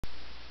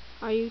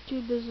Hi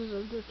YouTube, this is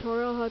a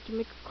tutorial how to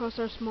make a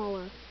crosshair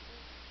smaller.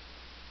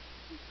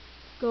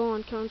 Go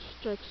on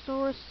Counter-Strike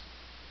source.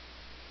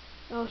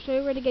 I'll show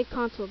you where to get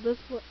console. This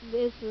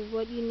is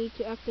what you need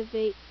to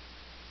activate.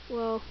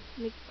 Well,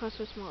 make the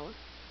crosshair smaller.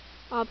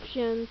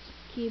 Options,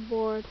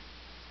 keyboard,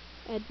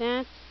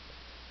 advanced,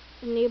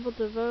 enable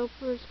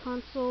developers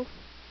console.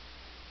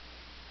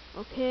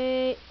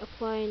 Okay,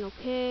 apply and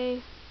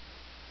okay.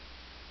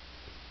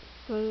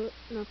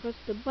 Now press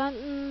the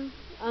button.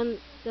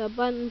 The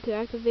button to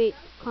activate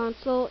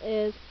console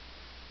is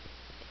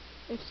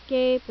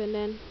escape, and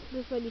then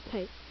this is what you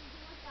type: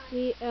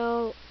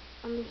 CL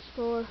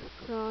underscore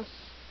cross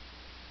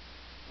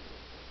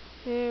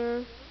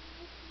hair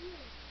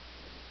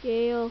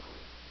scale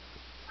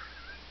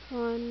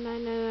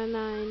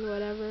 19999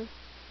 whatever.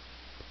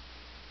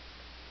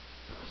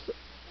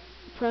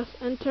 Press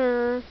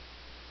enter.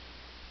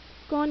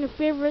 Go on your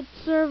favorite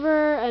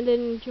server and then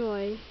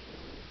enjoy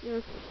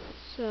your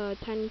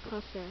tiny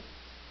crosshair.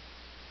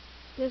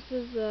 This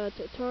is a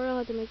tutorial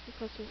how to make the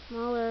crosshair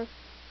smaller.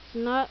 It's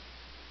not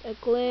a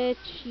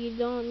glitch. You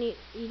don't need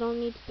to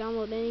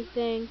download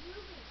anything.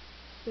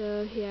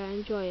 So yeah,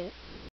 enjoy it.